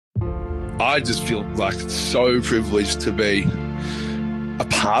I just feel like so privileged to be a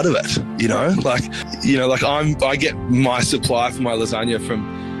part of it, I get my supply for my lasagna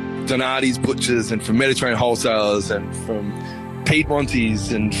from Donati's Butchers and from Mediterranean Wholesalers and from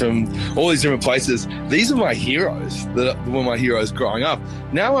Piedmontese and from all these different places. These are my heroes that were my heroes growing up.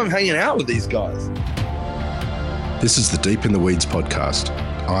 Now I'm hanging out with these guys. This is the Deep in the Weeds podcast.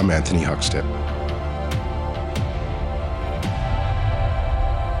 I'm Anthony Huckstep.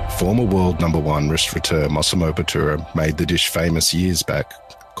 Former world number one restaurateur Massimo Bottura made the dish famous years back,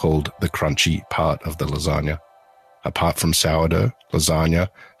 called the crunchy part of the lasagna. Apart from sourdough, lasagna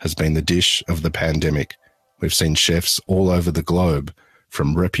has been the dish of the pandemic. We've seen chefs all over the globe,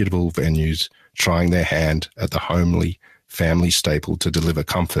 from reputable venues, trying their hand at the homely family staple to deliver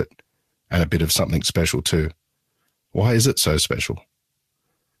comfort and a bit of something special too. Why is it so special?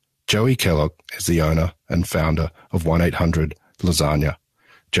 Joey Kellogg is the owner and founder of 1-800-LASAGNA.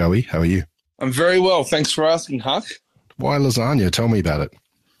 Joey, how are you? I'm very well. Thanks for asking, Huck. Why lasagna? Tell me about it.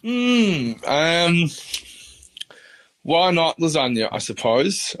 Why not lasagna, I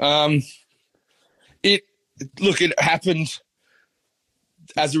suppose? It happened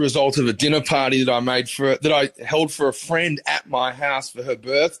as a result of a dinner party that I held for a friend at my house for her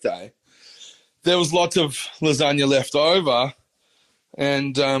birthday. There was lots of lasagna left over,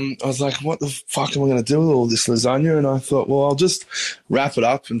 and I was like, what the fuck am I going to do with all this lasagna? And I thought, well, I'll just wrap it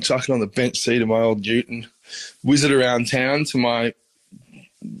up and chuck it on the bench seat of my old ute and whiz it around town to my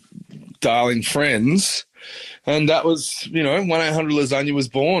darling friends. And that was, 1-800-LASAGNA was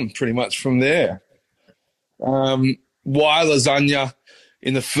born pretty much from there. Why lasagna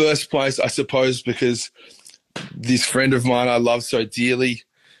in the first place? I suppose because this friend of mine I love so dearly,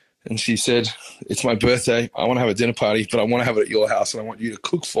 and she said, it's my birthday. I want to have a dinner party, but I want to have it at your house and I want you to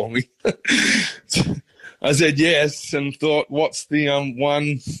cook for me. I said yes and thought, what's the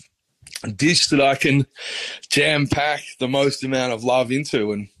one dish that I can jam-pack the most amount of love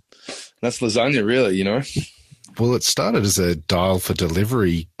into? And that's lasagna, really, Well, it started as a dial for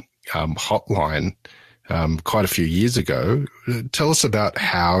delivery hotline quite a few years ago. Tell us about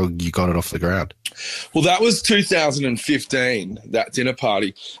how you got it off the ground. Well, that was 2015, that dinner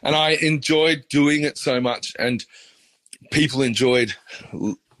party, and I enjoyed doing it so much, and people enjoyed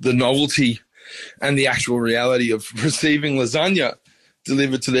the novelty and the actual reality of receiving lasagna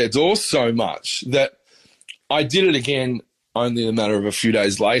delivered to their door so much that I did it again only a matter of a few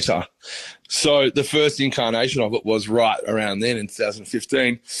days later. So the first incarnation of it was right around then in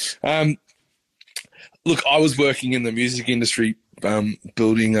 2015. Look, I was working in the music industry,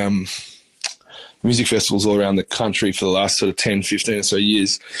 building music festivals all around the country for the last sort of 10, 15 or so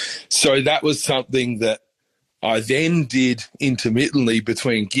years. So that was something that I then did intermittently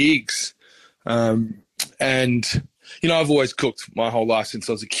between gigs. And, I've always cooked my whole life since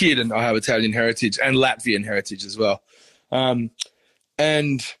I was a kid, and I have Italian heritage and Latvian heritage as well. It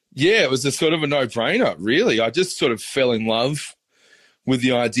was a sort of a no-brainer, really. I just sort of fell in love with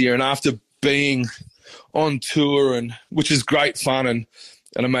the idea. And after being on tour, and which is great fun and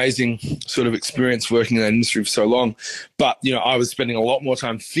an amazing sort of experience working in that industry for so long, but, I was spending a lot more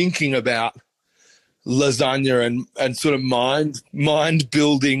time thinking about lasagna and sort of mind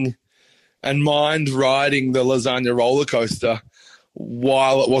building and mind riding the lasagna roller coaster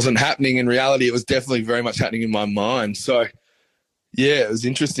while it wasn't happening. In reality, it was definitely very much happening in my mind. So, yeah, it was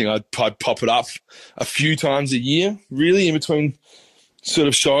interesting. I'd pop it up a few times a year, really, in between sort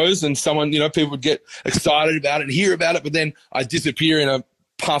of shows, and people would get excited about it and hear about it, but then I'd disappear in a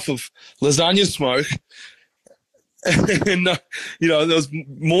puff of lasagna smoke. And, there was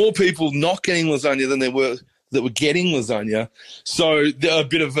more people not getting lasagna than there were that were getting lasagna. So a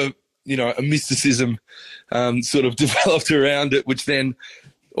bit of a mysticism sort of developed around it, which then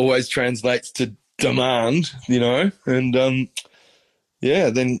always translates to demand, and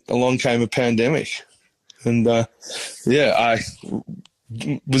then along came a pandemic. And, I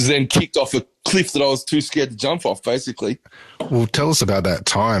was then kicked off a cliff that I was too scared to jump off, basically. Well, tell us about that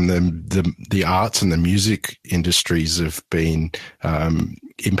time. The arts and the music industries have been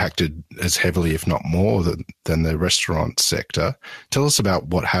impacted as heavily, if not more, than the restaurant sector. Tell us about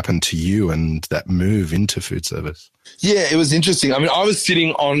what happened to you and that move into food service. Yeah, it was interesting. I mean, I was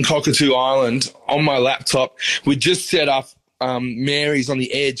sitting on Cockatoo Island on my laptop. We just set up Mary's on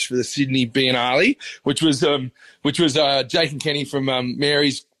the Edge for the Sydney Biennale, which was Jake and Kenny from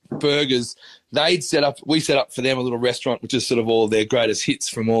Mary's Burgers. We set up for them a little restaurant, which is sort of all of their greatest hits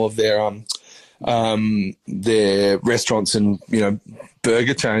from all of their restaurants and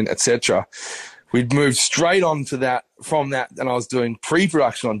burger chain, etc. We'd moved straight on to from that, and I was doing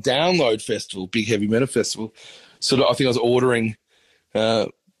pre-production on Download Festival, big heavy metal festival. I think I was ordering 5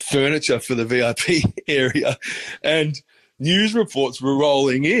 furniture for the VIP area. And news reports were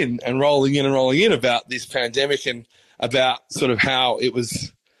rolling in about this pandemic and about sort of how it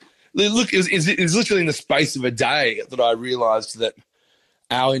was. Look, it was literally in the space of a day that I realised that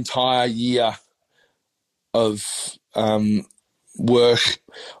our entire year of work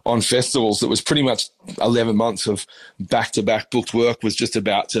on festivals, that was pretty much 11 months of back-to-back booked work, was just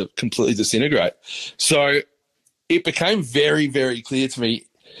about to completely disintegrate. So it became very, very clear to me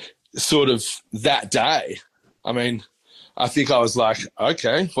sort of that day. I mean, I think I was like,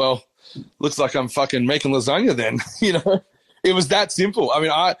 okay, well, looks like I'm fucking making lasagna then, you know? It was that simple. I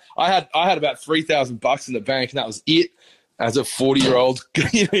mean, I had about $3,000 in the bank, and that was it. As a 40-year-old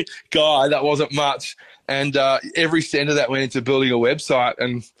guy, that wasn't much. And every cent of that went into building a website.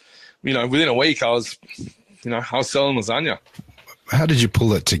 And, you know, within a week, I was selling lasagna. How did you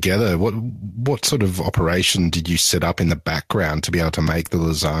pull it together? What sort of operation did you set up in the background to be able to make the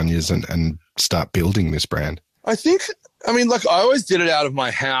lasagnas and start building this brand? I always did it out of my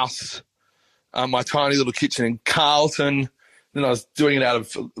house, my tiny little kitchen in Carlton. Then I was doing it out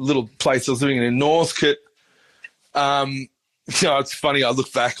of a little place. I was doing it in Northcote. It's funny. I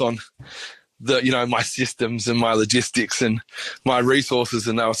look back on my systems and my logistics and my resources,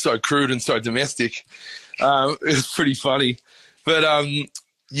 and they were so crude and so domestic. It was pretty funny. But,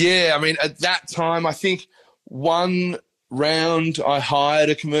 at that time, I think one round I hired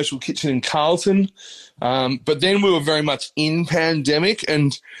a commercial kitchen in Carlton. But then we were very much in pandemic,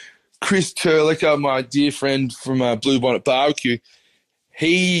 and Chris Terlicker, my dear friend from Blue Bonnet Barbecue,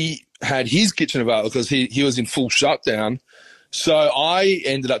 he had his kitchen available because he was in full shutdown. So I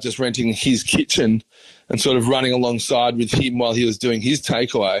ended up just renting his kitchen and sort of running alongside with him while he was doing his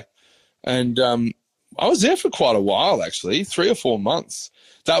takeaway. And I was there for quite a while, actually, 3 or 4 months.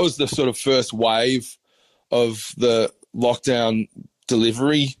 That was the sort of first wave of the lockdown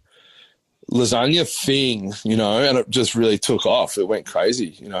delivery lasagna thing, and it just really took off. It went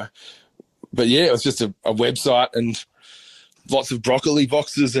crazy, But yeah, it was just a website and lots of broccoli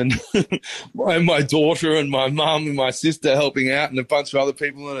boxes and my daughter and my mum and my sister helping out and a bunch of other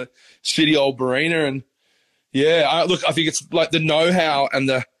people in a shitty old Barina. And yeah, I think it's like the know-how and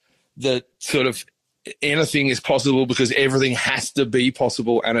the sort of anything is possible because everything has to be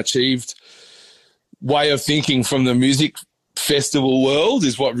possible and achieved way of thinking from the music festival world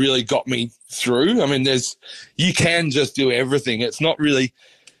is what really got me through. I mean, you can just do everything. It's not really,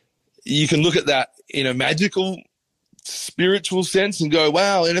 you can look at that in a magical spiritual sense and go,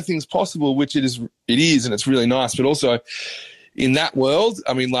 wow, anything's possible, which it is, and it's really nice. But also in that world,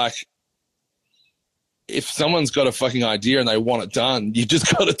 I mean, like, if someone's got a fucking idea and they want it done, you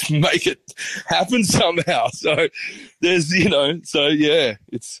just got to make it happen somehow. So there's, so yeah,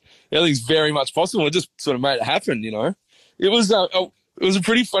 everything's very much possible. It just sort of made it happen, It was a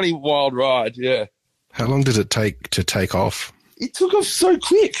pretty funny, wild ride, yeah. How long did it take to take off? It took off so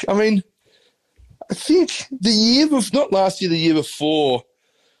quick. I mean, I think not last year, the year before,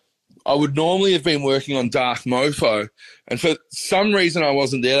 I would normally have been working on Dark Mofo. And for some reason, I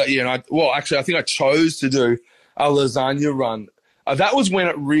wasn't there that year. And I think I chose to do a lasagna run. That was when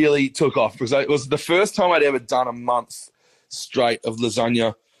it really took off because it was the first time I'd ever done a month straight of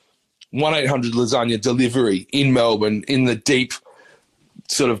lasagna, 1-800 lasagna delivery in Melbourne in the deep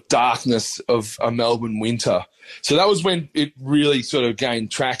sort of darkness of a Melbourne winter. So that was when it really sort of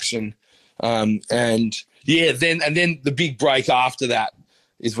gained traction. And then the big break after that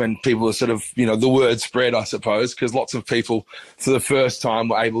is when people are sort of, the word spread, I suppose, because lots of people for the first time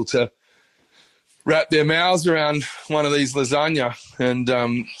were able to wrap their mouths around one of these lasagna. And,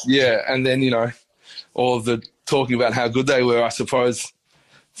 and then, all of the talking about how good they were, I suppose,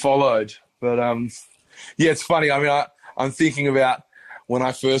 followed. But, it's funny. I mean, I'm thinking about when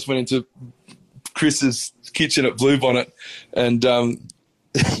I first went into Chris's kitchen at Blue Bonnet and I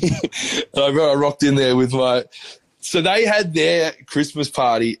rocked in there with so they had their Christmas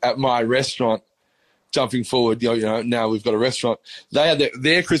party at my restaurant. Jumping forward, now we've got a restaurant. They had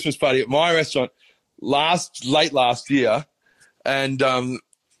their Christmas party at my restaurant late last year, and and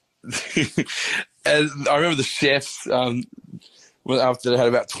I remember the chefs after they had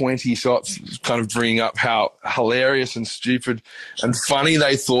about 20 shots, kind of bringing up how hilarious and stupid and funny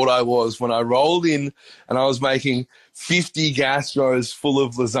they thought I was when I rolled in and I was making 50 gastros full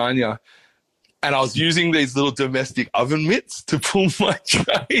of lasagna. And I was using these little domestic oven mitts to pull my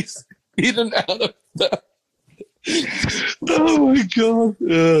trays in and out of that. Oh, my God.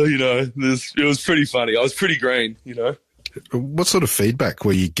 It was pretty funny. I was pretty green, What sort of feedback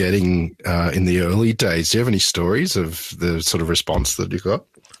were you getting in the early days? Do you have any stories of the sort of response that you got?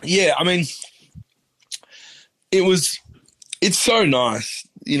 Yeah, I mean, it's so nice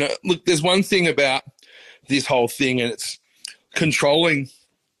You know, look, there's one thing about this whole thing, and it's controlling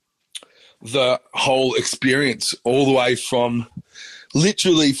the whole experience all the way from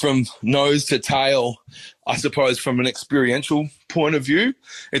literally from nose to tail, I suppose, from an experiential point of view.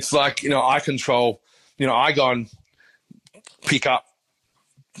 It's like, you know, I control, you know, I go and pick up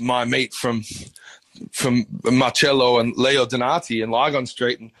my meat from Marcello and Leo Donati in Lygon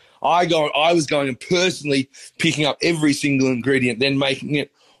Street, and I was going and personally picking up every single ingredient, then making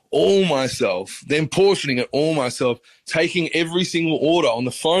it all myself, then portioning it all myself, taking every single order on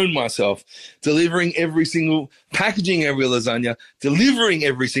the phone myself, delivering every single, packaging every lasagna, delivering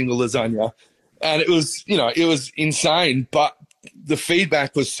every single lasagna. And it was, you know, it was insane, but the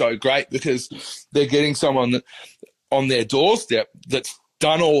feedback was so great because they're getting someone that, on their doorstep that's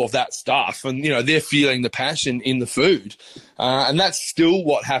done all of that stuff, and, you know, they're feeling the passion in the food. And that's still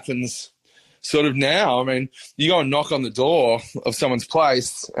what happens sort of now. I mean, you go and knock on the door of someone's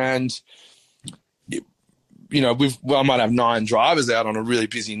place and, you know, I might have 9 drivers out on a really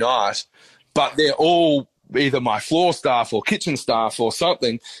busy night, but they're all either my floor staff or kitchen staff or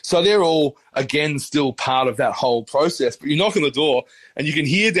something. So they're all, again, still part of that whole process. But you knock on the door and you can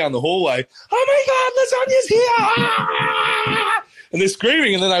hear down the hallway, "Oh my God, lasagna's here!" Ah! And they're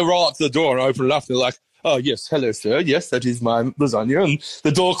screaming, and then they roll up to the door and open it up. And they're like, "Oh, yes, hello, sir. Yes, that is my lasagna." And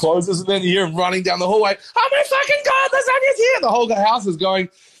the door closes, and then you hear them running down the hallway. "Oh, my fucking God, lasagna's here!" And the whole house is going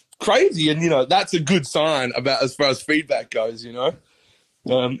crazy. And, you know, that's a good sign about as far as feedback goes, you know.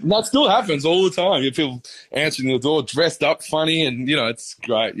 And that still happens all the time. You have people answering the door dressed up funny, and, you know, it's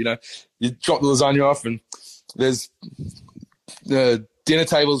great. You know, you drop the lasagna off, and there's dinner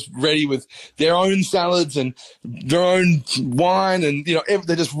tables ready with their own salads and their own wine, and, you know,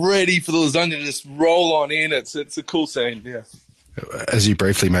 they're just ready for the lasagna to just roll on in. It's a cool scene, yeah. As you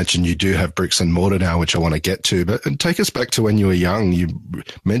briefly mentioned, you do have bricks and mortar now, which I want to get to, but take us back to when you were young. You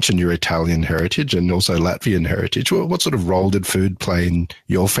mentioned your Italian heritage and also Latvian heritage. What sort of role did food play in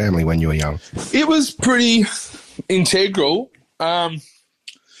your family when you were young? It was pretty integral.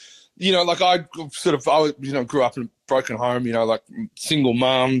 You know, like I grew up in a broken home, you know, like single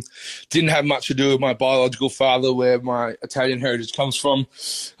mum, didn't have much to do with my biological father, where my Italian heritage comes from.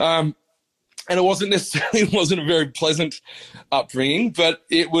 And it wasn't a very pleasant upbringing, but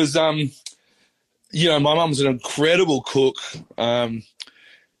it was, you know, my mum's an incredible cook.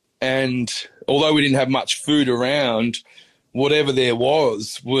 And although we didn't have much food around, whatever there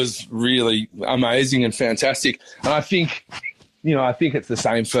was really amazing and fantastic. And I think it's the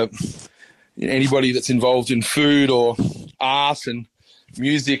same for anybody that's involved in food or art and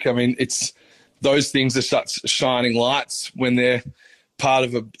music. I mean, it's those things are such shining lights when they're part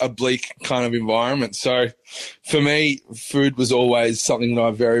of a bleak kind of environment. So for me, food was always something that I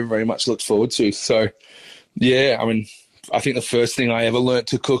very, very much looked forward to. So, yeah, I mean, I think the first thing I ever learnt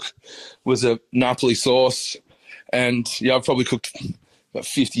to cook was a Napoli sauce. And, yeah, I've probably cooked about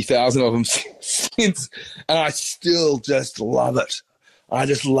 50,000 of them since, and I still just love it. I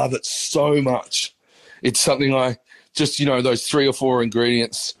just love it so much. It's something I just, you know, those 3 or 4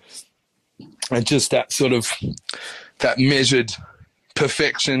 ingredients and just that sort of, that measured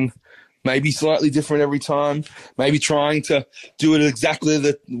perfection, maybe slightly different every time, maybe trying to do it exactly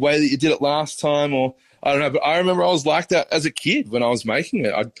the way that you did it last time, or I don't know. But I remember I was like that as a kid when I was making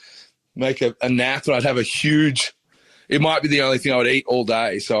it. I'd make a nap and I'd have a huge, it might be the only thing I would eat all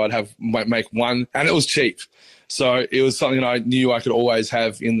day. So I'd make one, and it was cheap. So it was something I knew I could always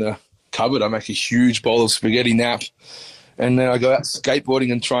have in the cupboard. I make a huge bowl of spaghetti nap, and then I go out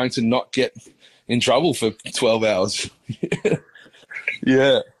skateboarding and trying to not get in trouble for 12 hours.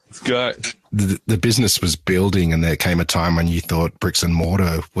 Yeah, it's great. The business was building, and there came a time when you thought bricks and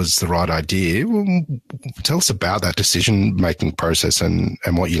mortar was the right idea. Well, tell us about that decision-making process and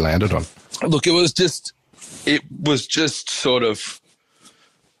what you landed on. Look, it was just sort of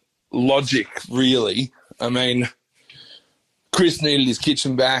logic, really. I mean, Chris needed his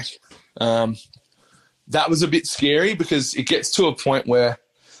kitchen back. That was a bit scary because it gets to a point where,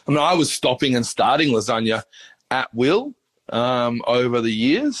 I mean, I was stopping and starting lasagna at will. Over the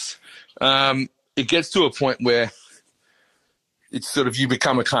years, it gets to a point where it's sort of you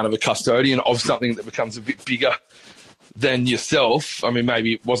become a kind of a custodian of something that becomes a bit bigger than yourself. I mean,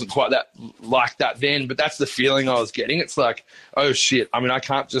 maybe it wasn't quite that like that then, but that's the feeling I was getting. It's like, oh shit, I mean, I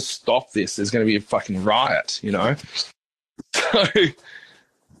can't just stop this. There's going to be a fucking riot, you know? So,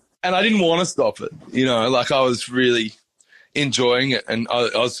 and I didn't want to stop it, you know, like I was really enjoying it, and I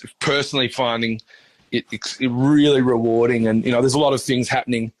was personally finding it's really rewarding. And, you know, there's a lot of things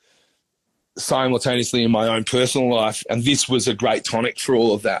happening simultaneously in my own personal life, and this was a great tonic for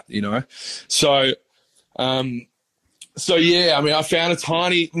all of that, you know. So So yeah, I mean, I found a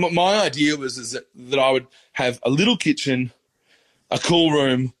tiny. My idea was that I would have a little kitchen, a cool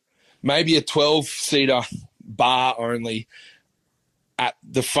room, maybe a 12-seater bar only at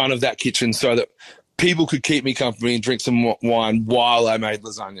the front of that kitchen, so that people could keep me company and drink some wine while I made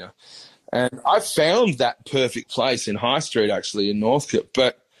lasagna. And I found that perfect place in High Street, actually, in Northcote,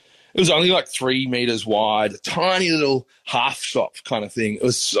 but it was only like 3 meters wide, a tiny little half shop kind of thing. It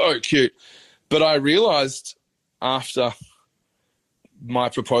was so cute. But I realized after my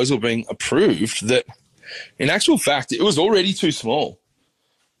proposal being approved that in actual fact, it was already too small.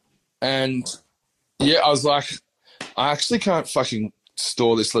 And yeah, I was like, I actually can't fucking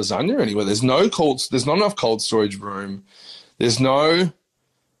store this lasagna anywhere. There's not enough cold storage room.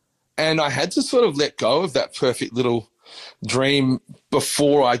 And I had to sort of let go of that perfect little dream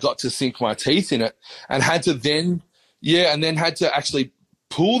before I got to sink my teeth in it, and had to actually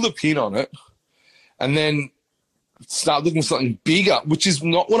pull the pin on it and then start looking for something bigger, which is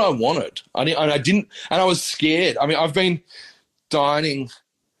not what I wanted. And I was scared. I mean, I've been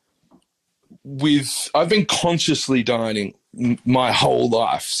consciously dining my whole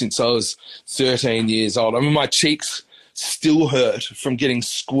life since I was 13 years old. I mean, my cheeks still hurt from getting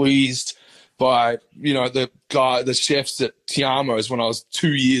squeezed by, the chefs at Tiamo's when I was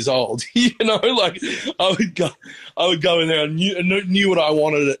 2 years old. Like I would go in there and knew what I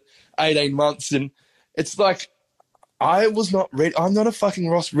wanted at 18 months. And it's like, I was not ready. I'm not a fucking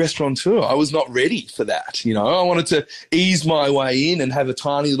restaurateur. I was not ready for that. I wanted to ease my way in and have a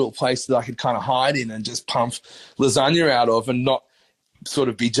tiny little place that I could kind of hide in and just pump lasagna out of and not sort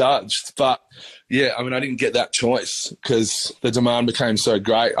of be judged. But yeah, I mean, I didn't get that choice because the demand became so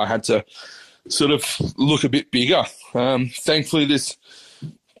great. I had to sort of look a bit bigger. Thankfully, this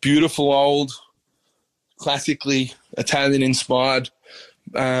beautiful old, classically Italian-inspired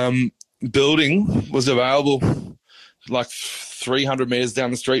building was available like 300 meters down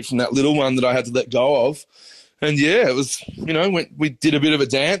the street from that little one that I had to let go of. And yeah, it was, we did a bit of a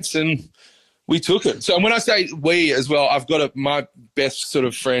dance and we took it. So when I say we as well, I've got my best sort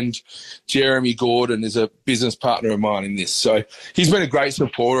of friend, Jeremy Gordon, is a business partner of mine in this. So he's been a great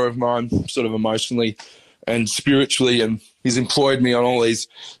supporter of mine, sort of emotionally and spiritually, and he's employed me on all these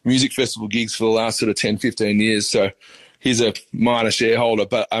music festival gigs for the last sort of 10, 15 years. So he's a minor shareholder,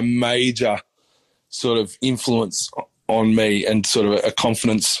 but a major sort of influence on me and sort of a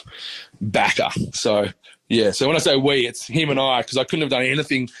confidence backer. So, yeah. So when I say we, it's him and I, because I couldn't have done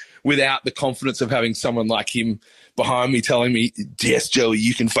anything without the confidence of having someone like him behind me telling me, yes, Joey,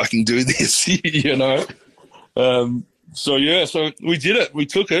 you can fucking do this, So, yeah, so we did it. We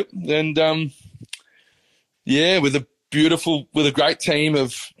took it. And, with a great team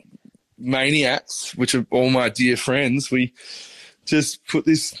of maniacs, which are all my dear friends, we just put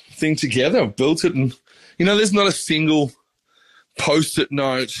this thing together, built it, and there's not a single post-it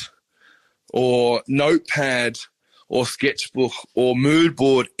note or notepad or sketchbook or mood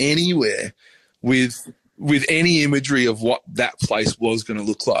board anywhere with any imagery of what that place was going to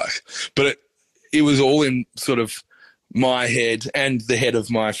look like. But it was all in sort of my head and the head of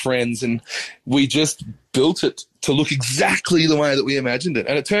my friends, and we just built it to look exactly the way that we imagined it.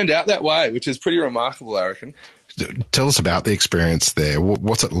 And it turned out that way, which is pretty remarkable, I reckon. Tell us about the experience there.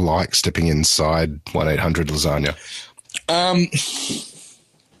 What's it like stepping inside 1-800-Lasagna?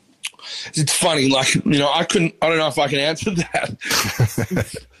 It's funny, like, I don't know if I can answer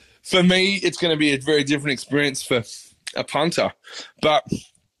that. For me, it's going to be a very different experience for a punter. But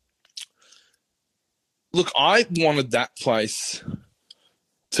look, I wanted that place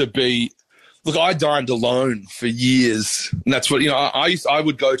to be, look, I dined alone for years. And that's what, I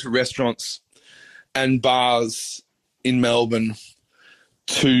would go to restaurants and bars in Melbourne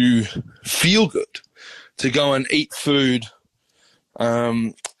to feel good, to go and eat food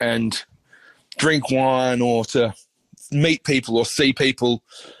and drink wine, or to meet people or see people,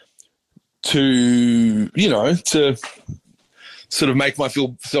 to sort of make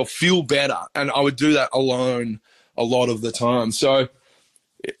myself feel better. And I would do that alone a lot of the time. So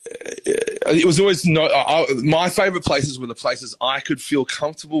it was always my favorite places were the places I could feel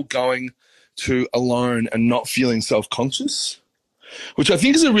comfortable going to alone and not feeling self-conscious, which I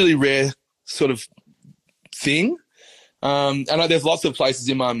think is a really rare sort of thing. And there's lots of places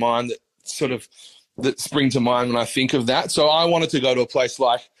in my mind that spring to mind when I think of that. So I wanted to go to a place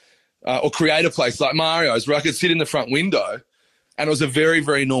like, or create a place like Mario's, where I could sit in the front window and it was a very,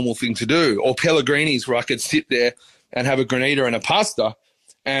 very normal thing to do, or Pellegrini's, where I could sit there and have a granita and a pasta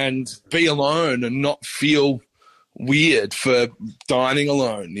and be alone and not feel weird for dining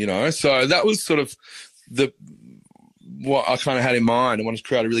alone, So that was sort of what I kind of had in mind. I wanted to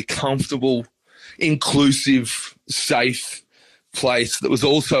create a really comfortable, inclusive safe place that was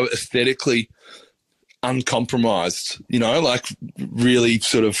also aesthetically uncompromised, you know, like really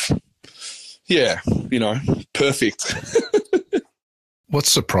sort of, yeah, you know, perfect. What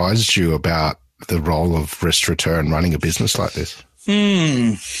surprised you about the role of restaurateur and running a business like this?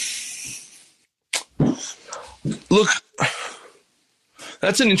 Look,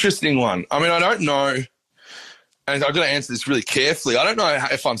 that's an interesting one. I mean, I don't know, and I've got to answer this really carefully. I don't know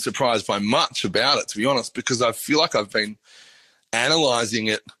if I'm surprised by much about it, to be honest, because I feel like I've been analysing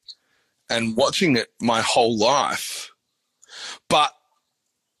it and watching it my whole life. But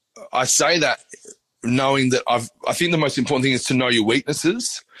I say that knowing that I think the most important thing is to know your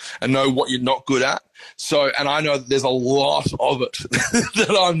weaknesses and know what you're not good at. So, and I know that there's a lot of it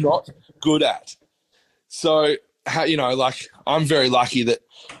that I'm not good at. So, you know, like I'm very lucky that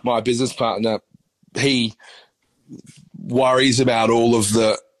my business partner, he worries about all of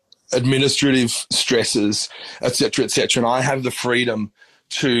the administrative stresses, et cetera, and I have the freedom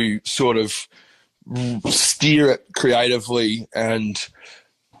to sort of steer it creatively and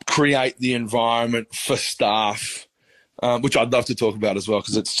create the environment for staff, which I'd love to talk about as well,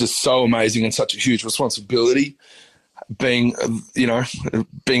 because it's just so amazing and such a huge responsibility being, you know,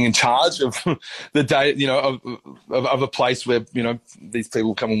 being in charge of the day, you know, of a place where, you know, these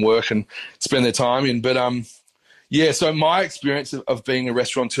people come and work and spend their time in. But, yeah, so my experience of being a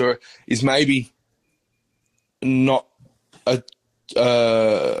restaurateur is maybe not an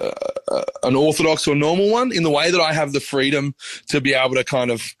orthodox or normal one, in the way that I have the freedom to be able to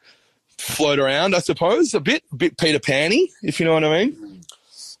kind of float around, I suppose, a bit Peter Pan-y, if you know what I mean.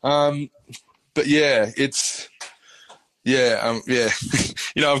 But yeah, it's, yeah.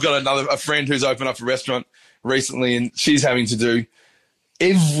 You know, I've got a friend who's opened up a restaurant recently, and she's having to do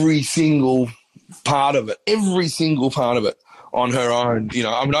every single part of it on her own. You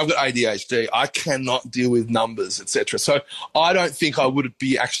know, I mean, I've got ADHD. I cannot deal with numbers, etc. So I don't think I would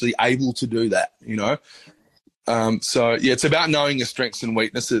be actually able to do that, you know. So yeah, it's about knowing your strengths and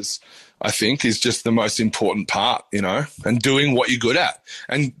weaknesses, I think, is just the most important part, you know, and doing what you're good at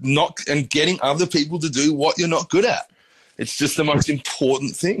and getting other people to do what you're not good at. It's just the most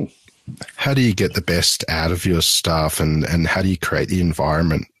important thing. How do you get the best out of your staff, and how do you create the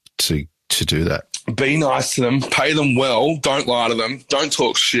environment to do that? Be nice to them, pay them well, don't lie to them, don't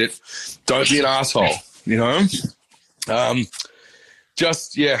talk shit, don't be an asshole, you know?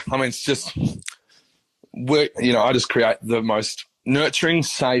 Just, yeah, I mean, it's just, you know, I just create the most nurturing,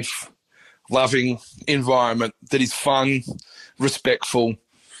 safe, loving environment that is fun, respectful,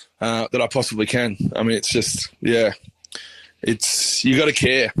 that I possibly can. I mean, it's just, yeah, you got to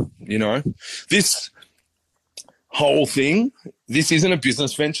care, you know? This whole thing, this isn't a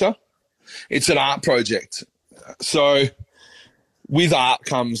business venture. It's an art project. So with art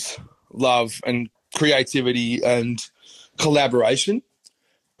comes love and creativity and collaboration.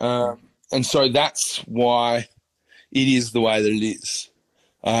 And so that's why it is the way that it is.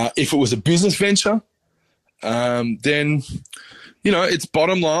 If it was a business venture, then, you know, it's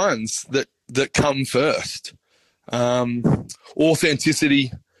bottom lines that come first.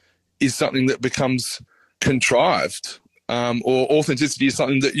 Authenticity is something that becomes contrived. Or authenticity is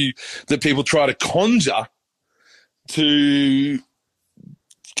something that people try to conjure to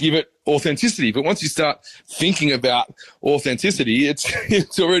give it authenticity. But once you start thinking about authenticity,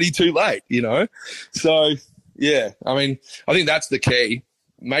 it's already too late, you know? So, yeah, I mean, I think that's the key.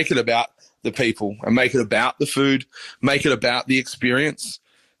 Make it about the people and make it about the food, make it about the experience.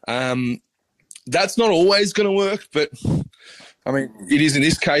 That's not always going to work, but I mean, it is in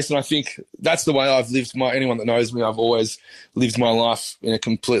this case, and I think that's the way I've lived anyone that knows me, I've always lived my life in a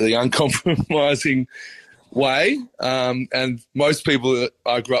completely uncompromising way. And most people that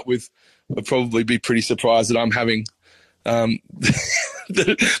I grew up with would probably be pretty surprised that I'm having, that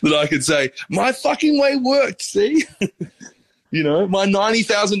I could say, my fucking way worked, see? You know, my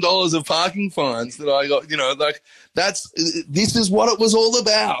 $90,000 of parking fines that I got, you know, like this is what it was all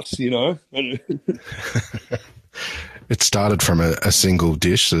about, you know? It started from a single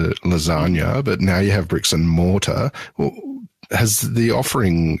dish, lasagna, but now you have bricks and mortar. Well, has the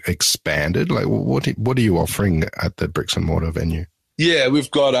offering expanded? Like, what are you offering at the bricks and mortar venue? Yeah,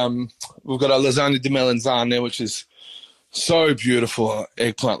 we've got a lasagna di melanzane, which is so beautiful.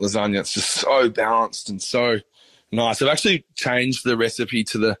 Eggplant lasagna. It's just so balanced and so nice. I've actually changed the recipe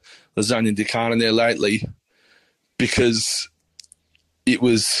to the lasagna di carne there lately because it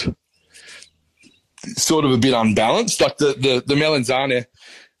was sort of a bit unbalanced. Like the melanzane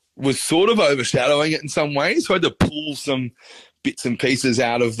was sort of overshadowing it in some ways. So I had to pull some bits and pieces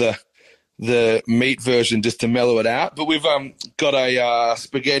out of the meat version just to mellow it out. But we've got a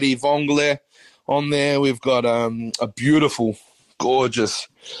spaghetti vongole on there. We've got a beautiful, gorgeous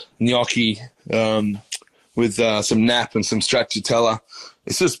gnocchi with some nap and some stracciatella.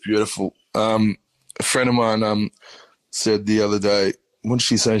 It's just beautiful. A friend of mine said the other day, what did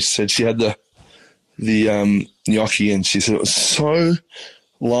she say? She said she had the gnocchi, and she said it was so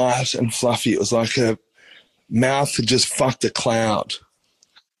light and fluffy. It was like her mouth had just fucked a cloud.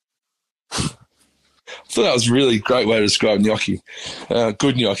 I thought that was a really great way to describe gnocchi.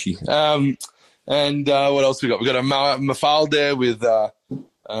 Good gnocchi. And what else we got? We got a mafalda with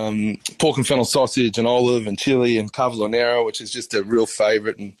pork and fennel sausage and olive and chili and cavallonero, which is just a real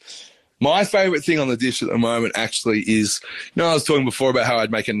favourite. And my favourite thing on the dish at the moment actually is, I was talking before about how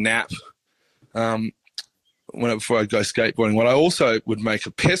I'd make a nap before I'd go skateboarding. What I also would make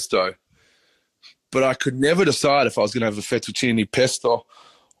a pesto, but I could never decide if I was going to have a fettuccine pesto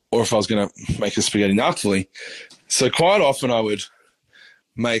or if I was going to make a spaghetti napoli. So quite often I would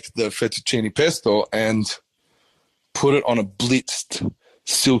make the fettuccine pesto and put it on a blitzed,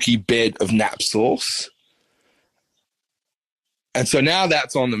 silky bed of nap sauce. And so now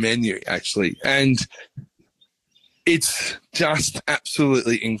that's on the menu, actually. And it's just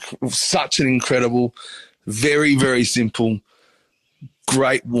absolutely such an incredible, very, very simple,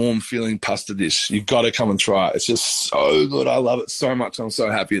 great, warm-feeling pasta dish. You've got to come and try it. It's just so good. I love it so much. I'm so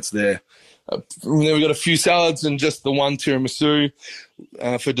happy it's there. Then we've got a few salads and just the one tiramisu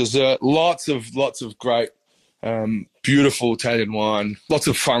for dessert. Lots of great, beautiful Italian wine. Lots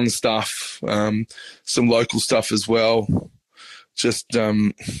of fun stuff. Some local stuff as well.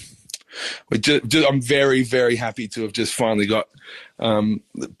 I'm very, very happy to have just finally got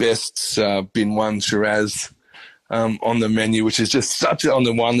the best Bin One Shiraz on the menu, which is just on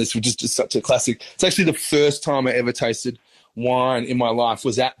the wine list, which is just such a classic. It's actually the first time I ever tasted wine in my life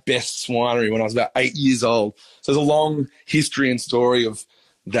was at Best's Winery when I was about 8 years old. So there's a long history and story of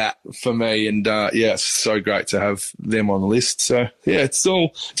that for me, and it's so great to have them on the list. So yeah, it's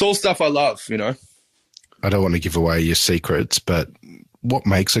all stuff I love. I don't want to give away your secrets, but what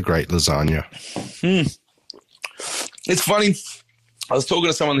makes a great lasagna? It's funny. I was talking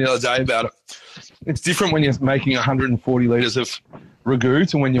to someone the other day about it. It's different when you're making 140 litres of ragu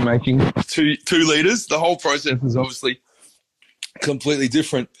to when you're making two litres. The whole process is obviously completely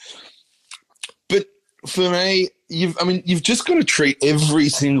different. But for me, you've just got to treat every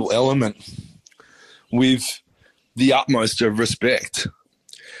single element with the utmost of respect.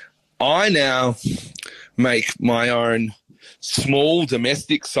 I now make my own small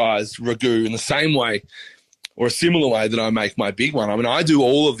domestic-sized ragu in the same way or a similar way that I make my big one. I do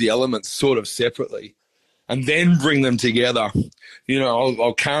all of the elements sort of separately and then bring them together.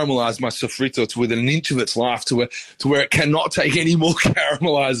 I'll caramelize my sofrito to within an inch of its life to where it cannot take any more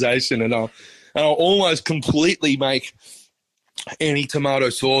caramelization, and I'll almost completely make any tomato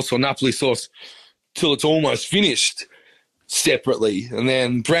sauce or Napoli sauce till it's almost finished separately, and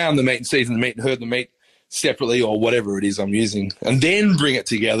then brown the meat and season the meat and herd the meat separately or whatever it is I'm using, and then bring it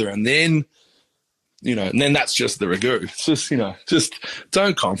together, and then and then that's just the ragu. It's just, just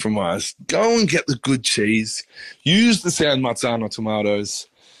don't compromise. Go and get the good cheese. Use the San Marzano tomatoes.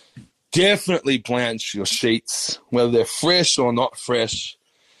 Definitely blanch your sheets, whether they're fresh or not fresh,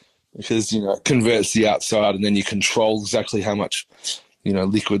 because, it converts the outside, and then you control exactly how much,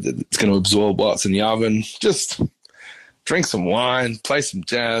 liquid that it's going to absorb while it's in the oven. Just drink some wine, play some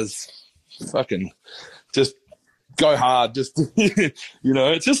jazz, fucking just go hard. Just,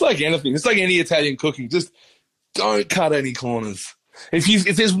 it's just like anything. It's like any Italian cooking. Just don't cut any corners.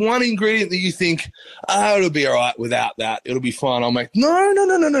 If there's one ingredient that you think, it'll be all right without that, it'll be fine, I'll make,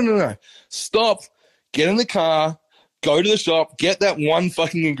 no. Stop, get in the car, go to the shop, get that one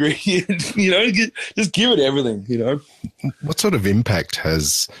fucking ingredient, just give it everything, What sort of impact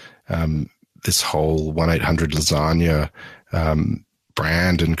has this whole 1-800-Lasagna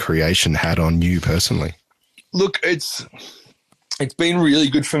brand and creation had on you personally? Look, it's been really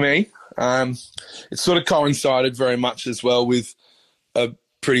good for me. It sort of coincided very much as well with a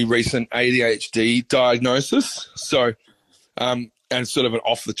pretty recent ADHD diagnosis. So, and sort of an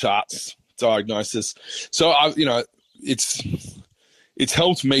off the charts diagnosis. So it's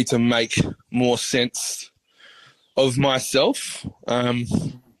helped me to make more sense of myself. And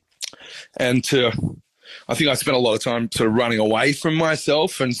I think I spent a lot of time sort of running away from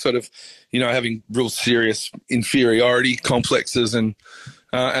myself and sort of, having real serious inferiority complexes and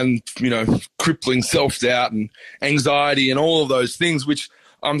crippling self-doubt and anxiety and all of those things, which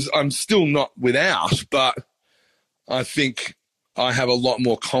I'm still not without, but I think I have a lot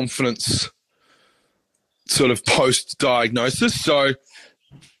more confidence sort of post-diagnosis. So,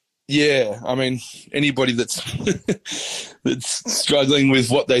 Yeah, I mean, anybody that's that's struggling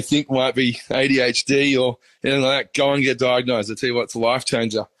with what they think might be ADHD or anything like that, go and get diagnosed. I tell you what, it's a life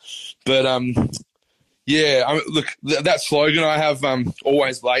changer. But yeah, look, that slogan I have,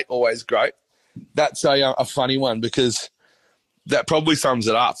 always late, always great. That's a funny one because that probably sums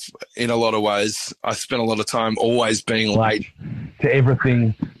it up in a lot of ways. I spent a lot of time always being late to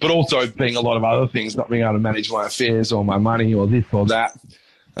everything, but also being a lot of other things, not being able to manage my affairs or my money or this or that.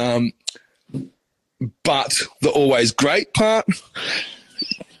 But the always great part,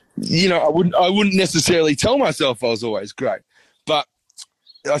 you know, I wouldn't necessarily tell myself I was always great, but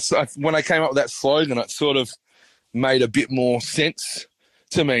when I came up with that slogan, it sort of made a bit more sense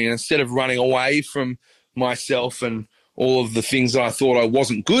to me. And instead of running away from myself and all of the things that I thought I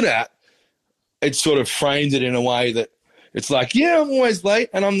wasn't good at, it sort of framed it in a way that it's like, yeah, I'm always late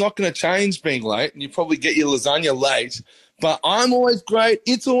and I'm not going to change being late. And you probably get your lasagna late, but I'm always great.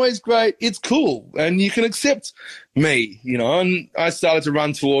 It's always great. It's cool. And you can accept me, you know, and I started to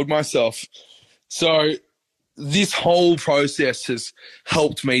run toward myself. So this whole process has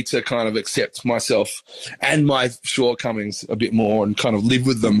helped me to kind of accept myself and my shortcomings a bit more and kind of live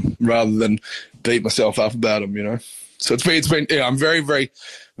with them rather than beat myself up about them, you know. So it's been yeah, I'm very, very,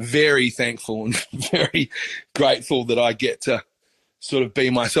 very thankful and very grateful that I get to sort of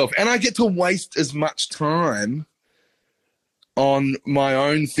be myself. And I get to waste as much time on my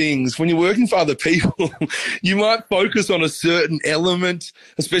own things. When you're working for other people, you might focus on a certain element,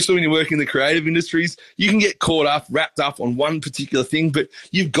 especially when you work in the creative industries. You can get wrapped up on one particular thing, but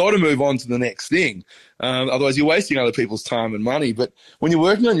you've got to move on to the next thing. Otherwise, you're wasting other people's time and money. But when you're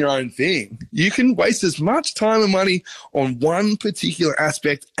working on your own thing, you can waste as much time and money on one particular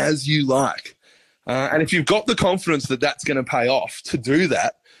aspect as you like. And if you've got the confidence that that's going to pay off to do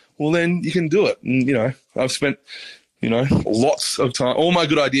that, well, then you can do it. And, you know, I've spent, you know, lots of time. All my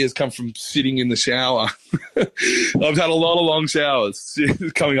good ideas come from sitting in the shower. I've had a lot of long showers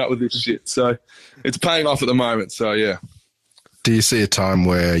coming up with this shit. So it's paying off at the moment. So, yeah. Do you see a time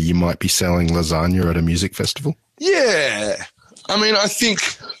where you might be selling lasagna at a music festival? Yeah. I mean, I think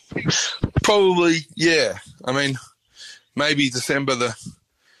probably, yeah. I mean, maybe December the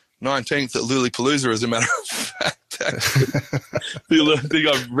 19th at Lollapalooza, as a matter of fact. I think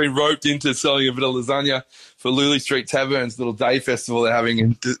I've been roped into selling a bit of lasagna for Lully Street Tavern's little day festival they're having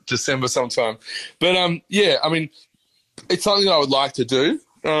in December sometime. But, yeah, I mean, it's something I would like to do.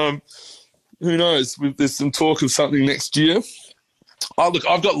 Who knows? There's some talk of something next year. Oh, look,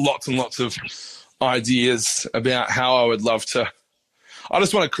 I've got lots and lots of ideas about how I would love to. I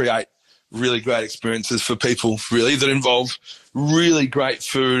just want to create really great experiences for people, really, that involve really great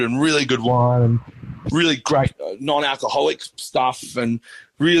food and really good wine and really great non-alcoholic stuff. And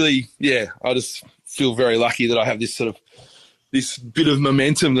really, yeah, I just feel very lucky that I have this bit of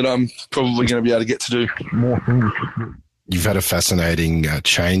momentum that I'm probably going to be able to get to do more things. You've had a fascinating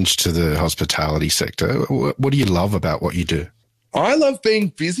change to the hospitality sector. What do you love about what you do? I love being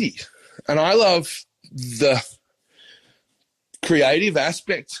busy, and I love the creative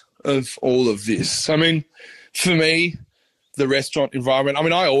aspect of all of this. I mean, for me, the restaurant environment, I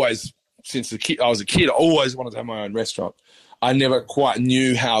mean, I always, since I was a kid, I always wanted to have my own restaurant. I never quite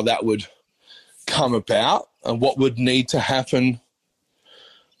knew how that would come about and what would need to happen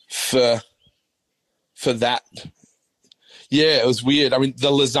for that. Yeah, it was weird. I mean, the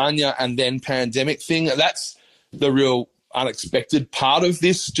lasagna and then pandemic thing, that's the real unexpected part of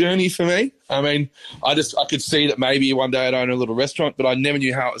this journey for me. I mean, I could see that maybe one day I'd own a little restaurant, but I never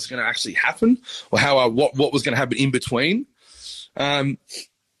knew how it was going to actually happen or what was going to happen in between. What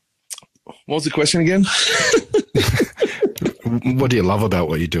was the question again? What do you love about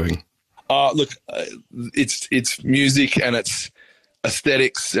what you're doing? Look, it's music and it's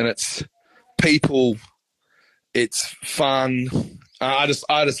aesthetics and it's people. It's fun. I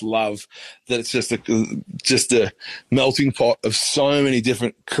just love that it's just a melting pot of so many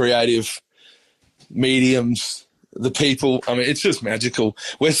different creative mediums. The people, I mean, it's just magical.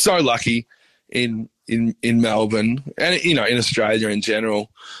 We're so lucky in Melbourne and, you know, in Australia in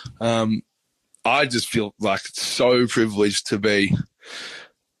general. I just feel like so privileged to be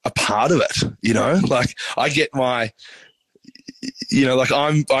a part of it, you know? Like I get my, you know, like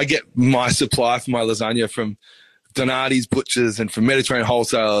I get my supply for my lasagna from Donati's Butchers and from Mediterranean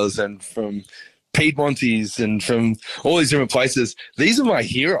Wholesalers and from Piedmonte's and from all these different places. These are my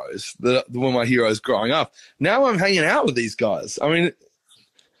heroes, the were my heroes growing up. Now I'm hanging out with these guys. I mean,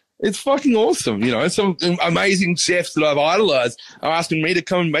 it's fucking awesome, you know. Some amazing chefs that I've idolized are asking me to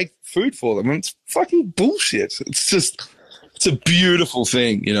come and make food for them. And it's fucking bullshit. It's a beautiful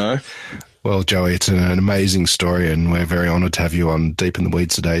thing, you know. Well, Joey, it's an amazing story, and we're very honoured to have you on Deep in the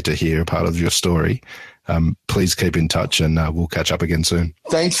Weeds today to hear a part of your story. Please keep in touch, and we'll catch up again soon.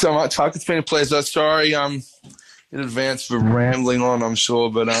 Thanks so much, Huck. It's been a pleasure. Sorry, in advance for rambling on, I'm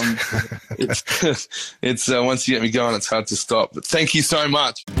sure, but it's once you get me going, it's hard to stop. But thank you so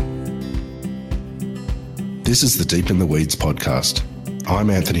much. This is the Deep in the Weeds podcast.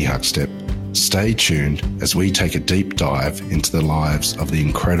 I'm Anthony Huckstep. Stay tuned as we take a deep dive into the lives of the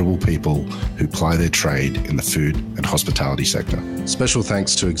incredible people who ply their trade in the food and hospitality sector. Special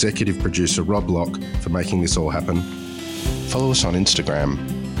thanks to executive producer Rob Locke for making this all happen. Follow us on Instagram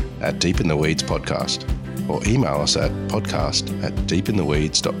at Deep in the Weeds Podcast, or email us at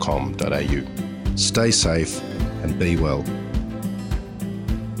podcast@deepintheweeds.com.au. Stay safe and be well.